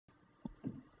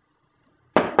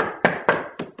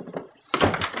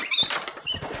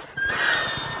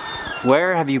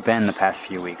Where have you been the past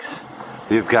few weeks?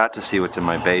 You've got to see what's in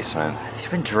my basement. Have you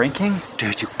been drinking?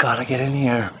 Dude, you gotta get in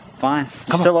here. Fine.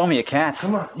 You still owe me a cat.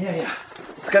 Come on. Yeah.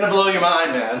 It's gonna blow your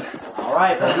mind, man. All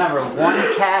right, but remember, one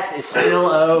cat is still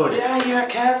owed. Yeah, you're a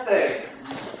cat thing.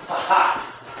 Ha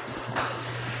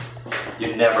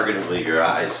You're never gonna believe your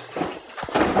eyes.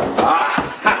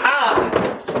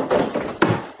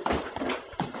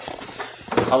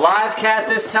 A live cat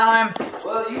this time?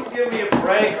 Well, you give me a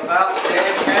break about the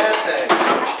damn cat thing.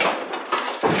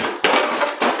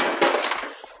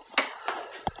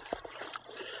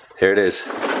 Here it is.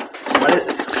 What is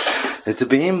it? It's a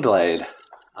beam blade.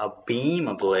 A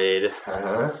beam blade.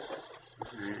 Uh-huh.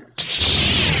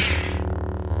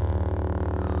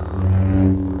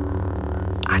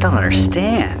 I don't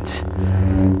understand.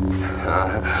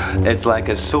 It's like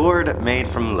a sword made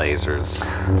from lasers.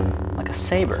 Like a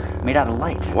saber, made out of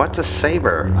light. What's a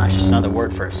saber? That's just another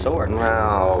word for a sword.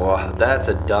 No, that's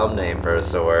a dumb name for a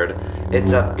sword.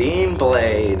 It's a beam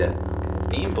blade.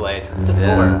 Beam blade? What's it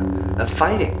for? A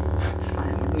fighting. It's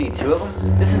fine. We need two of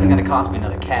them. This isn't gonna cost me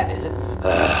another cat, is it?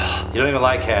 You don't even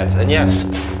like cats. And yes,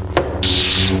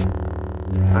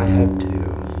 I have two.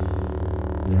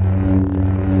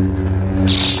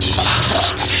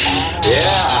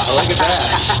 Yeah, look at that.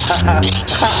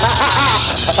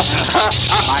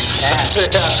 My cat.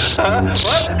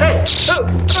 What? Hey!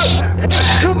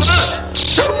 Too much!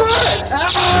 Too much!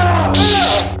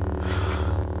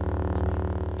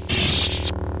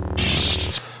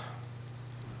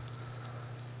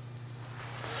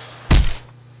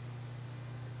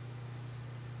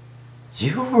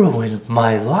 You ruined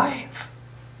my life.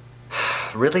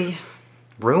 Really?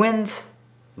 Ruined?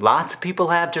 Lots of people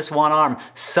have just one arm.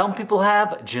 Some people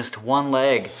have just one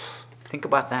leg. Think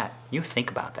about that. You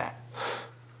think about that.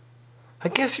 I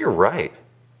guess you're right.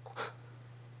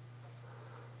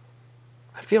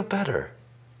 I feel better.